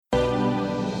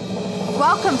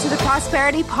Welcome to the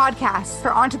Prosperity Podcast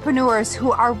for entrepreneurs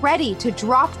who are ready to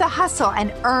drop the hustle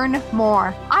and earn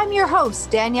more. I'm your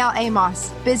host, Danielle Amos,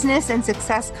 business and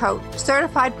success coach,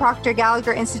 certified Proctor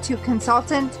Gallagher Institute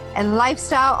consultant, and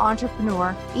lifestyle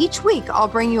entrepreneur. Each week, I'll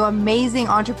bring you amazing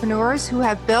entrepreneurs who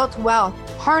have built wealth,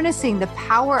 harnessing the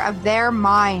power of their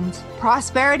mind.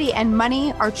 Prosperity and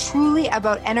money are truly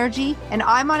about energy, and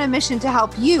I'm on a mission to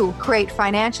help you create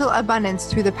financial abundance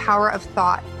through the power of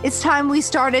thought. It's time we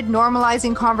started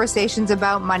normalizing conversations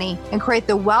about money and create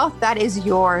the wealth that is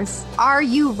yours. Are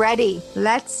you ready?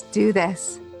 Let's do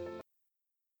this.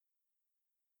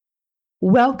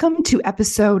 Welcome to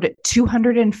episode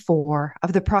 204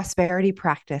 of the Prosperity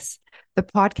Practice, the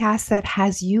podcast that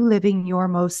has you living your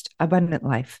most abundant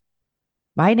life.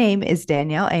 My name is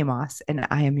Danielle Amos, and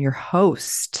I am your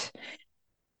host.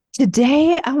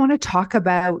 Today, I want to talk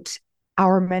about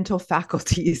our mental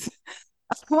faculties.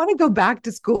 I want to go back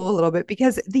to school a little bit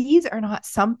because these are not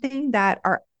something that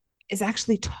is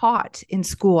actually taught in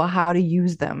school how to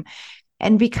use them.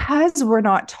 And because we're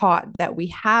not taught that we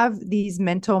have these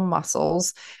mental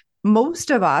muscles,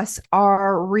 most of us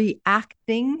are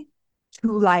reacting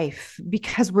to life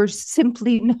because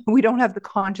we don't have the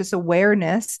conscious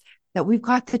awareness that we've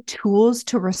got the tools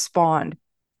to respond.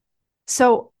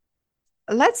 So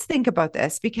let's think about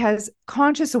this, because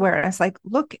conscious awareness,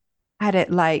 look at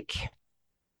it like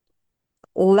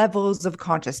levels of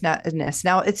consciousness.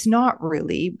 Now, it's not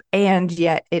really, and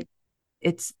yet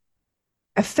it's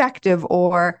effective,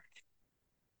 or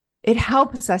it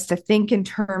helps us to think in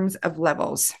terms of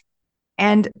levels.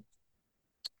 And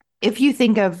if you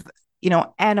think of,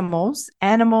 animals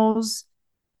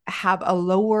have a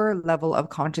lower level of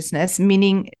consciousness,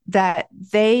 meaning that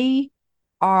they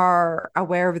are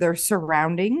aware of their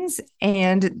surroundings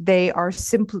and they are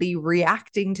simply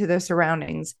reacting to their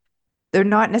surroundings. They're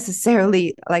not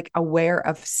necessarily aware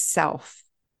of self.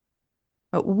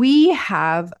 But we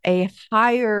have a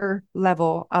higher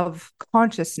level of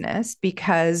consciousness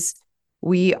because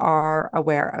we are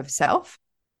aware of self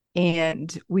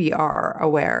and we are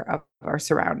aware of our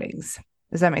surroundings.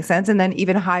 Does that make sense? And then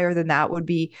even higher than that would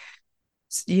be,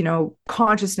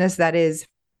 consciousness that is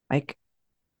like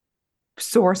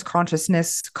source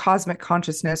consciousness, cosmic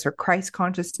consciousness, or Christ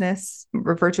consciousness,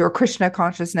 referred to, or Krishna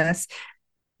consciousness.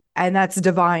 And that's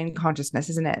divine consciousness,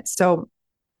 isn't it? So,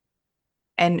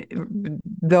 and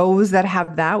those that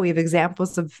have that, we have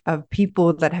examples of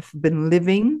people that have been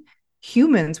living,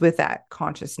 humans with that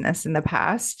consciousness in the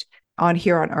past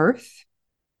here on Earth.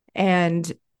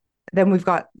 And then we've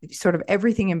got sort of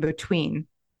everything in between.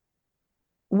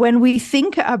 When we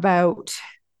think about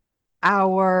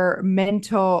our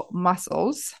mental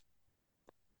muscles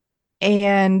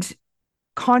and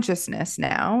consciousness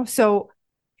now, so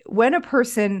when a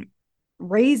person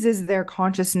raises their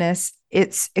consciousness,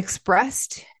 it's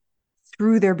expressed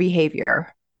through their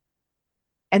behavior,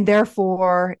 and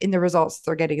therefore in the results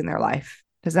they're getting in their life.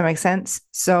 Does that make sense?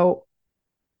 So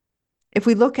if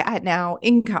we look at now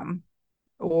income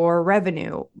or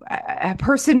revenue, a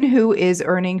person who is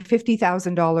earning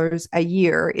 $50,000 a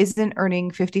year isn't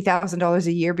earning $50,000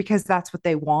 a year because that's what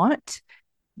they want.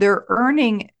 They're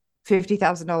earning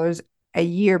 $50,000 a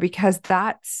year because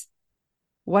that's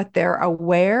what they're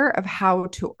aware of how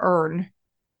to earn,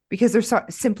 because they're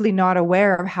simply not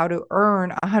aware of how to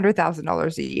earn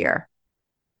 $100,000 a year.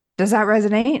 Does that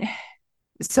resonate?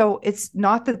 So it's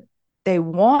not that they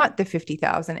want the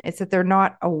 50,000, it's that they're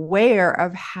not aware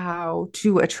of how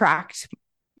to attract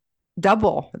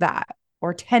double that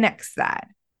or 10x that.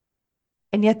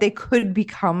 And yet they could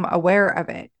become aware of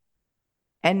it.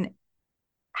 And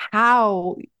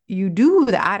how you do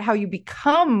that, how you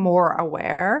become more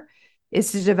aware,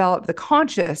 is to develop the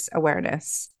conscious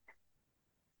awareness.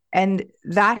 And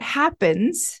that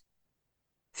happens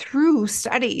through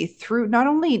study, through not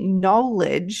only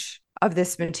knowledge of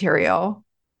this material,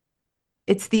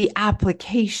 it's the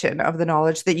application of the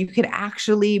knowledge that you can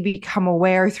actually become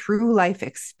aware through life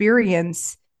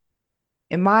experience.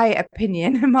 In my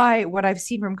opinion, what I've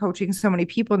seen from coaching so many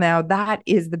people now, that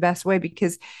is the best way,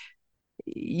 because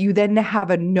you then have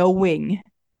a knowing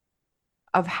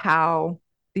of how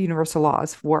the universal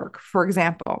laws work. For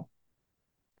example,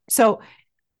 so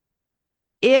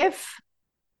if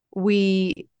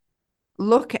we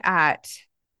look at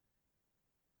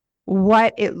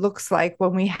what it looks like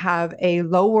when we have a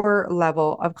lower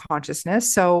level of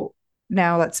consciousness. So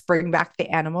now let's bring back the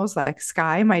animals, like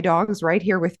Sky, my dog, is right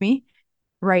here with me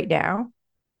right now.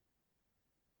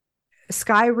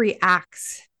 Sky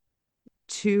reacts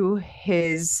to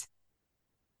his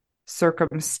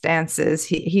circumstances.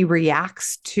 He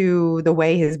reacts to the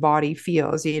way his body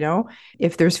feels.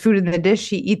 If there's food in the dish,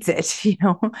 he eats it.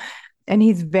 And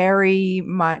he's very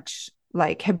much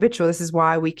like habitual. This is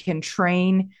why we can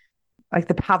train, like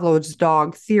the Pavlov's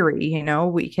dog theory,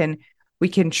 we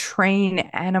can train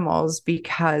animals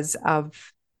because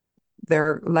of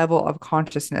their level of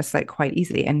consciousness, like, quite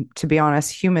easily. And to be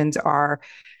honest, humans are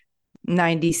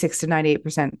 96 to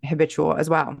 98% habitual as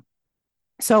well.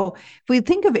 So if we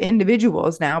think of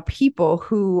individuals now, people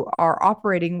who are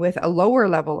operating with a lower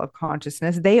level of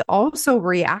consciousness, they also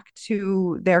react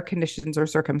to their conditions or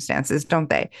circumstances, don't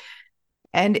they?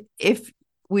 And if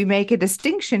we make a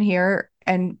distinction here,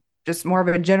 and just more of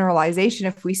a generalization,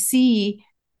 if we see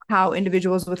how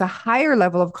individuals with a higher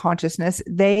level of consciousness,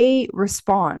 they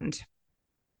respond.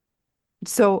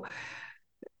 So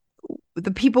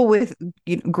the people with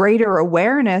greater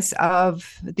awareness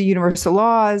of the universal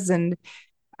laws, and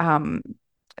um,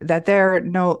 that they're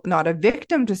not a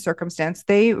victim to circumstance,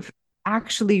 they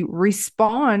actually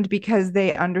respond because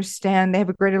they understand, they have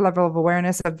a greater level of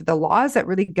awareness of the laws that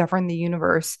really govern the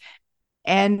universe.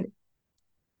 And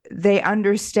they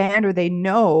understand, or they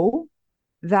know,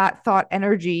 that thought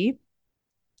energy,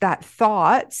 that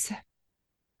thoughts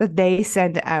that they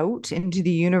send out into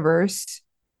the universe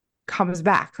comes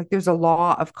back. Like, there's a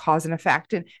law of cause and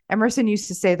effect. And Emerson used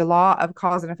to say the law of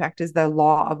cause and effect is the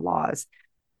law of laws.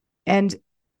 And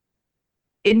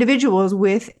individuals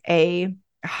with a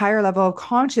higher level of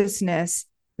consciousness,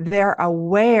 they're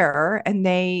aware, and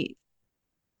they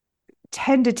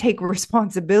tend to take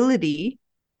responsibility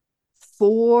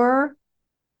for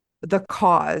the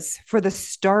cause, for the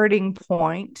starting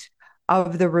point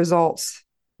of the results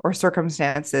or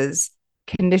circumstances,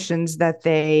 conditions that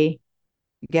they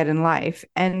get in life.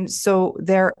 And so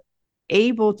they're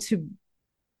able to,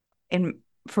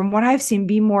 from what I've seen,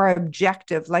 be more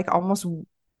objective, like almost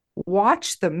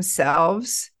watch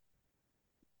themselves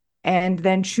and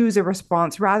then choose a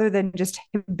response rather than just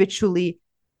habitually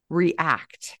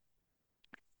react.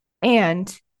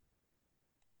 And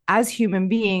as human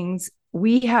beings,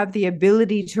 we have the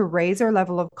ability to raise our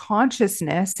level of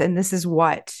consciousness. And this is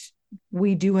what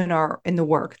we do in the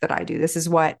work that I do. This is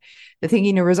what the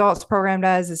Thinking New Results program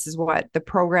does. This is what the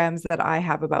programs that I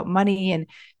have about money. And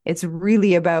it's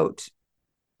really about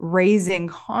raising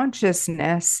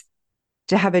consciousness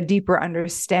to have a deeper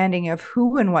understanding of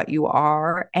who and what you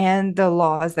are and the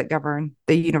laws that govern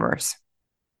the universe.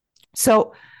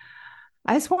 So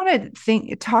I just want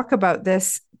to talk about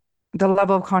this, the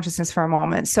level of consciousness, for a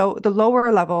moment. So the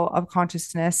lower level of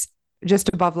consciousness, just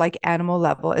above like animal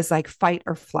level, is like fight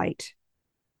or flight,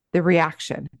 the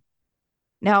reaction.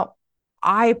 Now,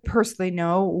 I personally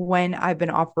know when I've been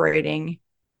operating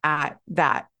at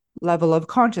that level of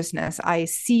consciousness. I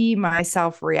see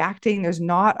myself reacting. There's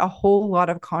not a whole lot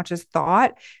of conscious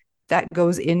thought that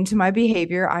goes into my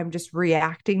behavior. I'm just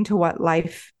reacting to what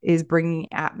life is bringing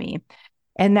at me.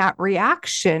 And that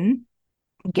reaction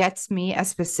gets me a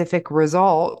specific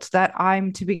result that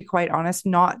I'm, to be quite honest,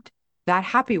 not that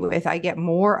happy with. I get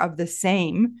more of the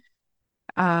same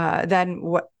than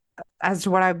what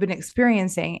I've been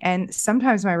experiencing. And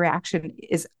sometimes my reaction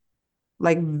is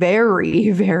like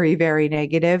very, very, very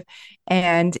negative,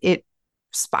 and it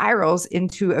spirals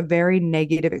into a very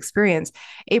negative experience.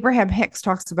 Abraham Hicks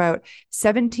talks about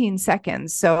 17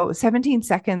 seconds. So 17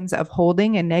 seconds of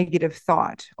holding a negative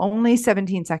thought, only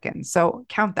 17 seconds. So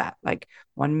count that, like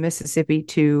 1 Mississippi,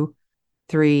 2,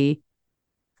 3,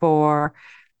 4,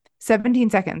 17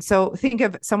 seconds. So think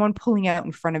of someone pulling out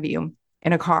in front of you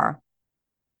in a car,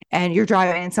 and you're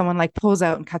driving and someone like pulls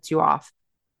out and cuts you off.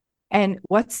 And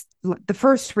what's the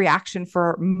first reaction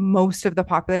for most of the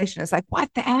population is like, what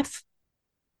the F?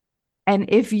 And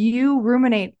if you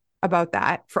ruminate about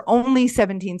that for only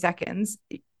 17 seconds,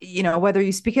 whether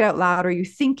you speak it out loud or you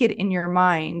think it in your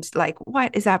mind, like,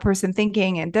 what is that person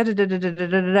thinking? And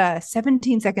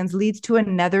 17 seconds leads to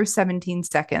another 17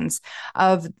 seconds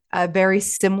of a very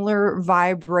similar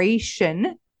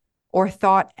vibration or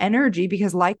thought energy,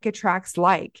 because like attracts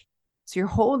like. So you're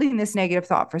holding this negative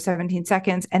thought for 17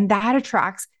 seconds, and that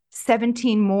attracts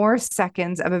 17 more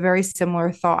seconds of a very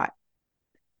similar thought.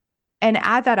 And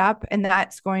add that up, and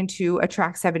that's going to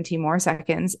attract 17 more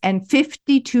seconds, and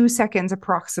 52 seconds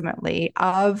approximately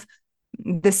of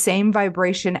the same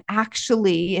vibration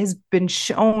actually has been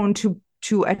shown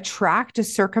to attract a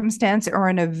circumstance or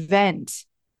an event.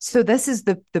 So this is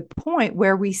the point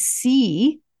where we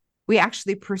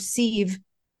actually perceive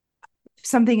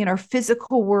something in our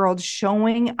physical world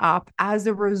showing up as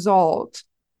a result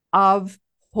of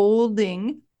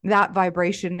holding that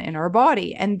vibration in our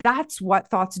body. And that's what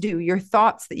thoughts do. Your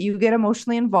thoughts that you get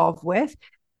emotionally involved with,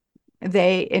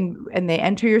 they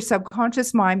enter your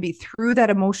subconscious mind through that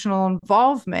emotional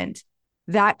involvement.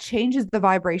 that changes the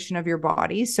vibration of your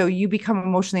body. So you become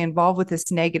emotionally involved with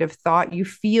this negative thought. You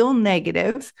feel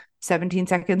negative. 17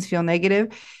 seconds, feel negative.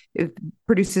 It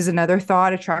produces another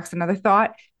thought, attracts another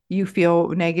thought. You feel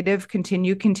negative,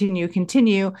 continue.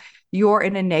 You're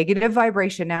in a negative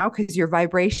vibration now because your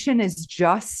vibration is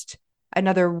just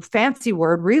another fancy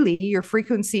word, really, your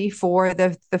frequency for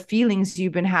the feelings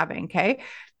you've been having. Okay.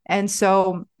 And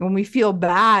so when we feel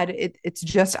bad, it's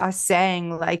just us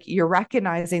saying, like, you're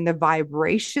recognizing the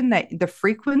vibration, that the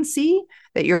frequency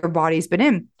that your body's been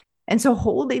in. And so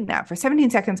holding that for 17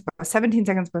 seconds, plus 17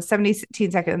 seconds, plus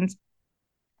 17 seconds,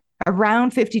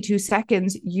 around 52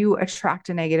 seconds, you attract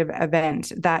a negative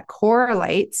event that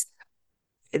correlates,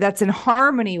 that's in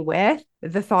harmony with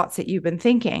the thoughts that you've been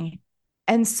thinking.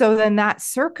 And so then that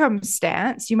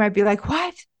circumstance, you might be like,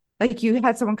 what? Like you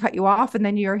had someone cut you off and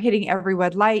then you're hitting every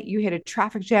red light, you hit a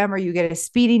traffic jam or you get a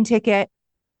speeding ticket.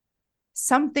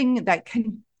 Something that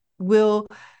will,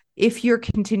 if you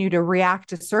continue to react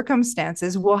to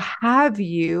circumstances, will have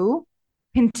you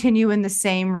continue in the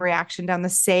same reaction down the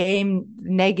same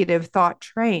negative thought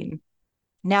train.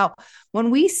 Now,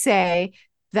 when we say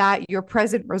that your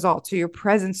present results or your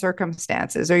present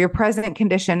circumstances or your present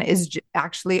condition is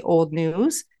actually old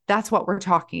news, that's what we're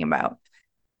talking about.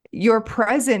 Your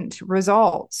present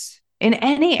results in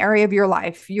any area of your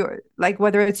life, you're like,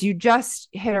 whether it's you just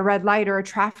hit a red light or a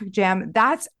traffic jam,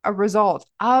 that's a result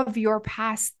of your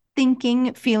past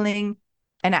thinking, feeling,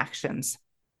 and actions.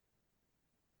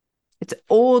 It's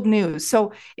old news.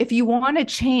 So if you want to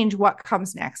change what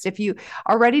comes next, if you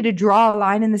are ready to draw a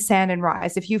line in the sand and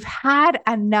rise, if you've had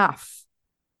enough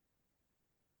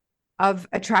of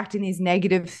attracting these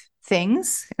negative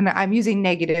things, and I'm using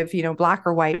negative, black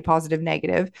or white, positive,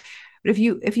 negative, but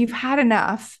if you've had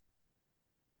enough,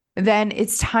 then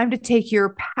it's time to take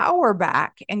your power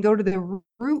back and go to the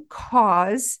root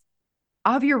cause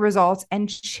of your results and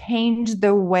change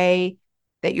the way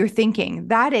that you're thinking.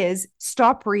 That is,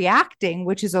 stop reacting,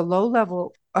 which is a low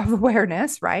level of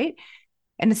awareness, right?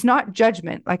 And it's not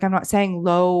judgment. Like, I'm not saying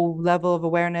low level of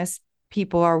awareness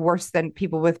people are worse than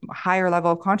people with higher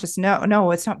level of consciousness.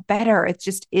 No, it's not better. It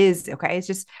just is. Okay.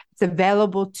 It's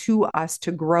available to us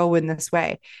to grow in this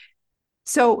way.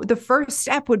 So the first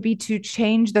step would be to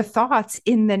change the thoughts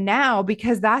in the now,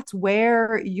 because that's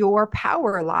where your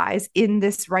power lies, in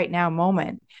this right now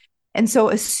moment. And so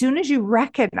as soon as you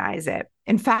recognize it,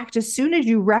 in fact, as soon as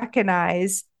you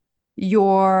recognize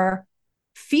your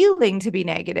feeling to be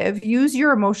negative, use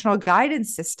your emotional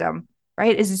guidance system,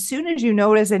 right? As soon as you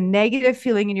notice a negative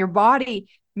feeling in your body,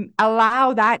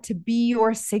 allow that to be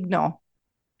your signal.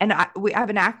 And we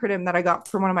have an acronym that I got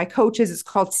from one of my coaches. It's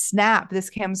called SNAP. This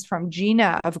comes from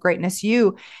Gina of Greatness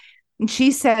U. And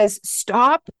she says,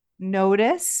 stop,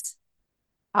 notice,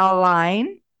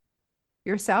 align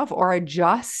yourself, or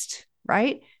adjust,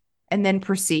 right? And then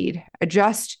proceed.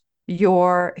 Adjust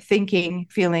your thinking,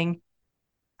 feeling,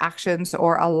 actions,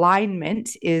 or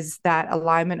alignment is that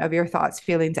alignment of your thoughts,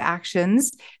 feelings,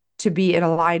 actions to be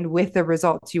aligned with the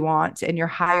results you want, and your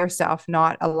higher self,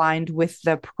 not aligned with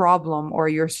the problem or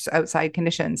your outside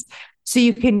conditions. So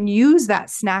you can use that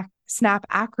SNAP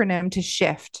acronym to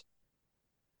shift.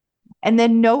 And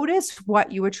then notice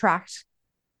what you attract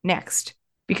next,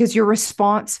 because your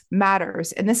response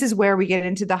matters. And this is where we get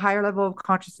into the higher level of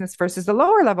consciousness versus the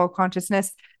lower level of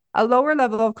consciousness. A lower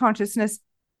level of consciousness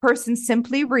person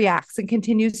simply reacts and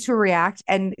continues to react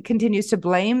and continues to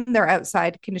blame their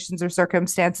outside conditions or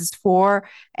circumstances for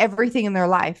everything in their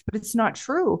life. But it's not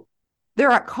true. They're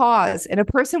at cause. And a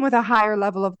person with a higher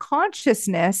level of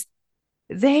consciousness,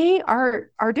 they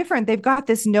are different. They've got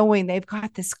this knowing, they've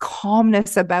got this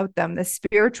calmness about them, the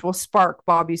spiritual spark,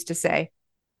 Bob used to say,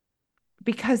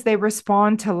 because they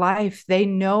respond to life. They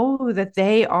know that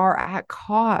they are at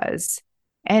cause.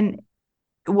 And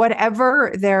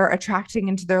whatever they're attracting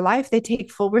into their life, they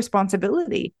take full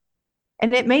responsibility.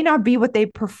 And it may not be what they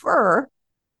prefer,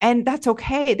 and that's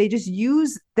okay. They just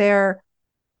use their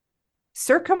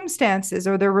circumstances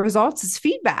or their results as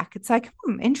feedback. It's like,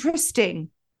 interesting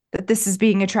that this is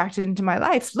being attracted into my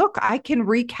life. Look, I can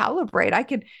recalibrate. I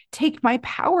can take my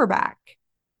power back.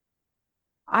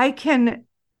 I can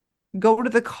go to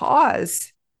the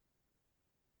cause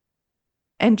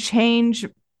and change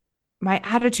my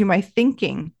attitude, my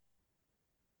thinking,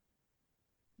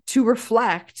 to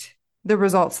reflect the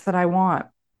results that I want.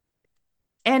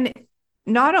 And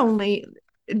not only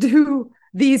do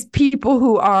these people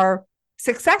who are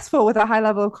successful with a high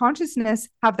level of consciousness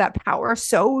have that power,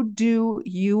 so do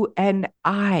you and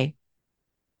I.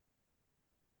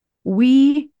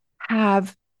 We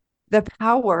have the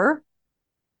power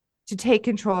to take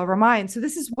control of our mind. So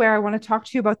this is where I want to talk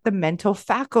to you about the mental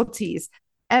faculties.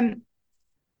 And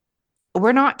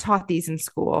We're not taught these in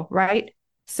school, right?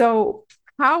 So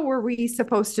how were we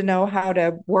supposed to know how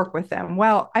to work with them?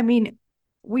 Well, I mean,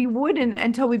 we wouldn't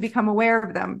until we become aware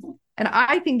of them. And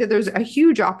I think that there's a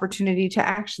huge opportunity to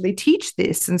actually teach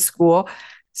this in school.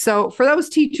 So for those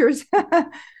teachers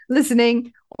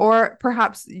listening, or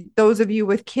perhaps those of you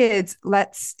with kids,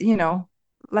 let's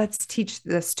teach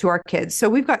this to our kids. So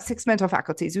we've got 6 mental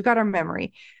faculties. We've got our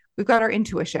memory, we've got our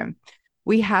intuition,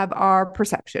 we have our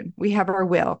perception, we have our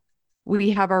will,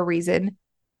 we have our reason,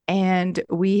 and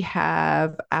we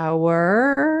have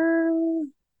our,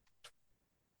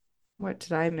 what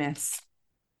did I miss?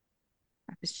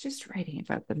 I was just writing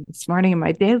about them this morning in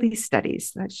my daily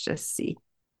studies. Let's just see.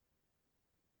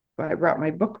 Well, I brought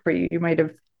my book for you. You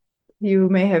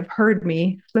may have heard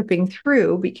me flipping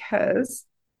through, because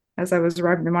as I was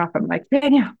rubbing them off, I'm like,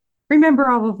 Danielle, remember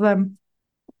all of them.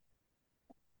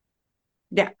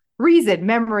 Yeah. Reason,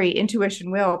 memory,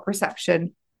 intuition, will,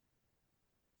 perception.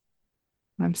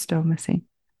 I'm still missing.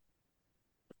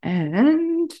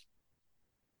 And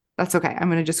that's okay. I'm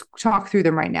going to just talk through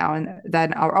them right now. And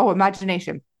then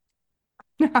imagination.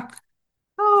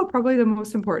 Oh, probably the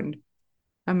most important.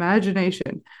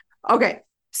 Imagination. Okay.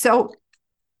 So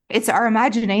it's our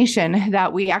imagination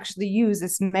that we actually use,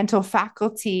 this mental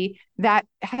faculty that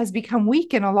has become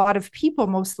weak in a lot of people,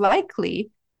 most likely.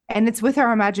 And it's with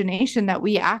our imagination that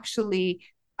we actually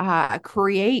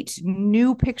create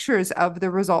new pictures of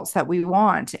the results that we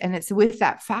want. And it's with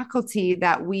that faculty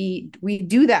that we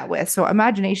do that with. So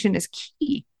imagination is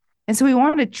key. And so we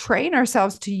want to train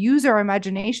ourselves to use our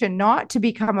imagination, not to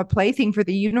become a plaything for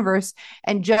the universe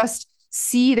and just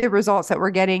see the results that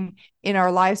we're getting in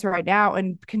our lives right now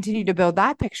and continue to build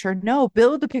that picture. No,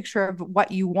 build a picture of what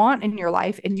you want in your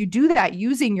life. And you do that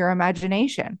using your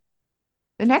imagination.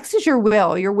 The next is your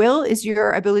will. Your will is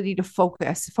your ability to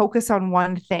focus on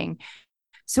one thing.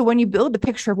 So when you build the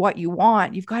picture of what you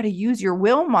want, you've got to use your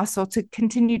will muscle to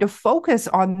continue to focus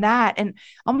on that and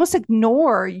almost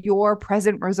ignore your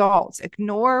present results,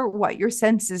 ignore what your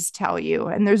senses tell you.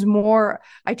 And there's more.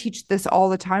 I teach this all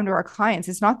the time to our clients.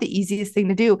 It's not the easiest thing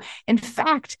to do. In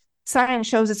fact, science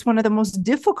shows it's one of the most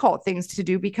difficult things to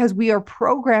do, because we are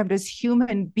programmed as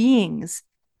human beings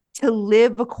to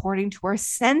live according to our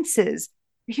senses.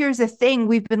 Here's the thing: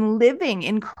 we've been living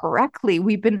incorrectly.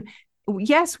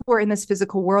 Yes, we're in this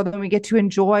physical world and we get to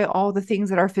enjoy all the things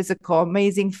that are physical,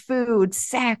 amazing food,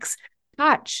 sex,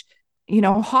 touch,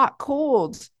 hot,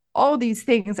 cold, all these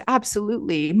things.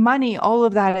 Absolutely. Money, all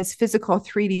of that is physical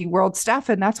 3D world stuff.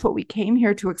 And that's what we came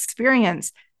here to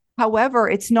experience. However,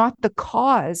 it's not the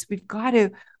cause. We've got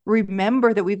to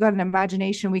remember that we've got an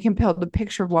imagination. We can build a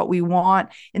picture of what we want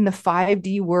in the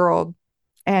 5D world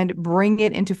and bring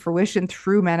it into fruition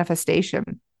through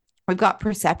manifestation. We've got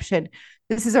perception.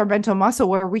 This is our mental muscle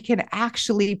where we can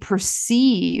actually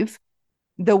perceive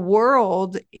the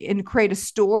world and create a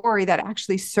story that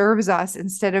actually serves us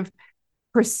instead of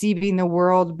perceiving the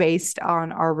world based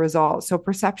on our results. So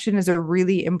perception is a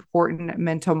really important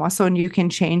mental muscle, and you can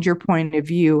change your point of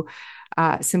view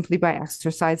simply by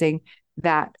exercising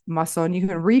that muscle. And you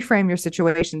can reframe your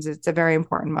situations. It's a very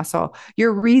important muscle.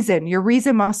 Your reason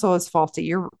muscle is faulty.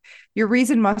 Your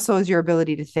reason muscle is your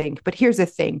ability to think. But here's the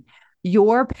thing: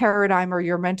 your paradigm or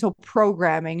your mental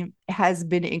programming has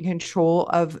been in control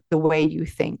of the way you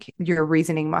think, your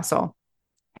reasoning muscle.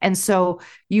 And so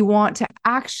you want to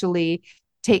actually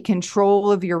take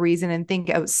control of your reasoning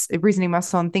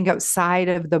muscle and think outside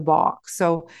of the box.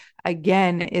 So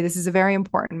again, this is a very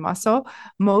important muscle.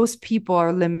 Most people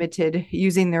are limited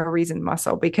using their reason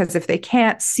muscle because if they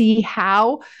can't see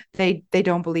how, they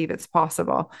don't believe it's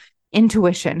possible.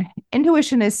 Intuition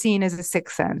is seen as a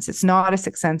sixth sense. It's not a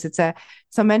sixth sense. It's a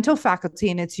mental faculty,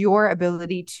 and it's your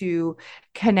ability to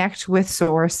connect with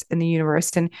source in the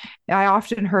universe. And I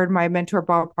often heard my mentor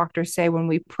Bob Proctor say, when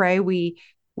we pray, we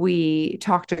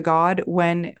talk to God.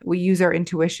 When we use our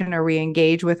intuition or we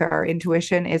engage with our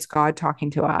intuition, it's God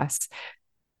talking to us.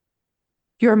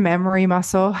 Your memory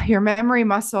muscle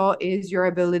is your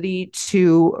ability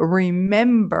to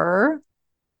remember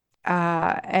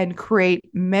and create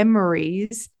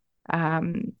memories,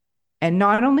 and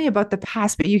not only about the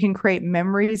past, but you can create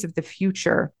memories of the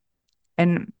future.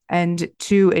 And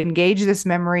to engage this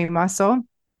memory muscle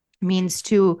means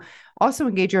to also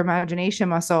engage your imagination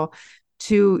muscle,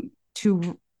 to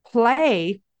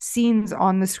play scenes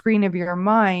on the screen of your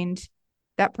mind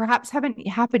that perhaps haven't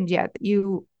happened yet, that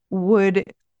you would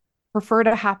prefer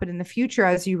to happen in the future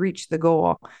as you reach the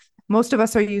goal. Most of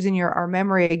us are using our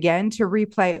memory again to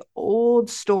replay old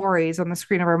stories on the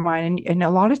screen of our mind. And a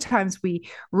lot of times we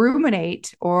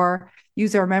ruminate or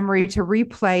use our memory to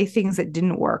replay things that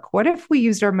didn't work. What if we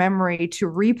used our memory to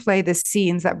replay the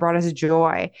scenes that brought us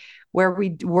joy, where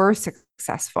we were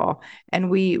successful, and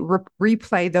we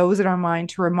replay those in our mind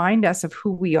to remind us of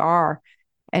who we are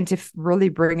and to really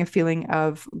bring a feeling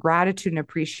of gratitude and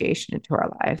appreciation into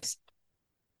our lives?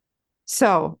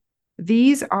 So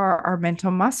these are our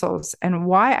mental muscles. And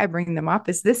why I bring them up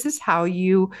is this is how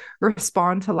you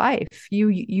respond to life.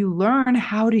 You learn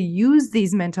how to use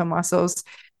these mental muscles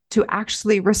to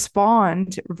actually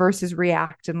respond versus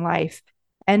react in life.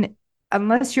 And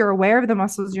unless you're aware of the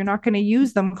muscles, you're not going to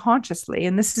use them consciously.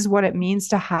 And this is what it means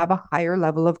to have a higher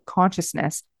level of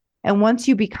consciousness. And once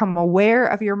you become aware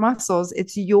of your muscles,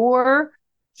 it's your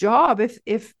job,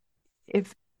 if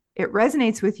it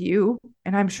resonates with you,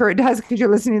 and I'm sure it does because you're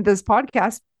listening to this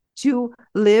podcast, to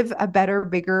live a better,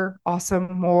 bigger,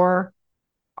 awesome, more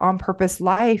on purpose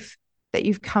life that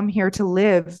you've come here to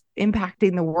live,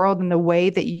 impacting the world in the way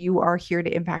that you are here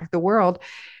to impact the world.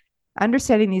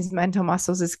 Understanding these mental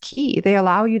muscles is key. They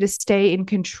allow you to stay in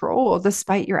control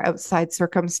despite your outside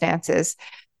circumstances.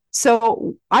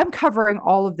 So I'm covering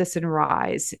all of this in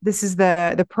Rise. This is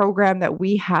the program that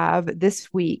we have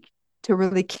this week to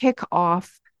really kick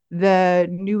off the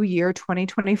new year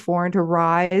 2024 and to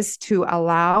rise, to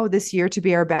allow this year to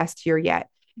be our best year yet.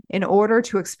 In order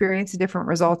to experience different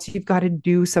results, you've got to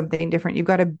do something different. You've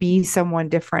got to be someone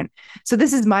different. So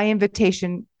this is my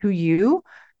invitation to you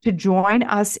to join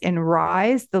us in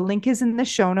Rise. The link is in the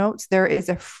show notes. There is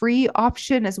a free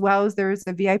option as well as there is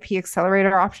a VIP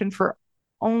accelerator option for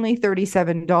only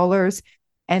 $37.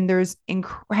 And there's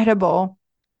incredible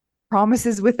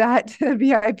promises with that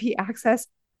VIP access.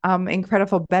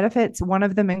 Incredible benefits. One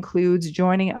of them includes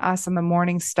joining us on the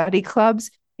morning study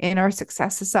clubs in our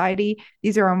Success Society.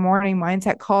 These are our morning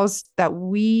mindset calls that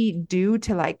we do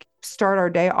to start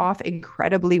our day off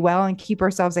incredibly well and keep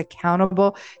ourselves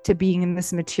accountable to being in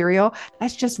this material.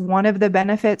 That's just one of the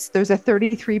benefits. There's a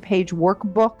 33-page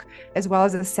workbook as well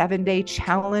as a 7-day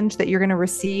challenge that you're going to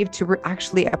receive to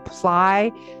actually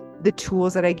apply the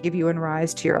tools that I give you in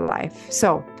Rise to your life.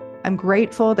 So I'm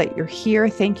grateful that you're here.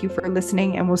 Thank you for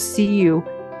listening, and we'll see you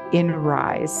in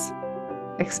Rise.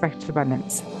 Expect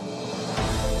abundance.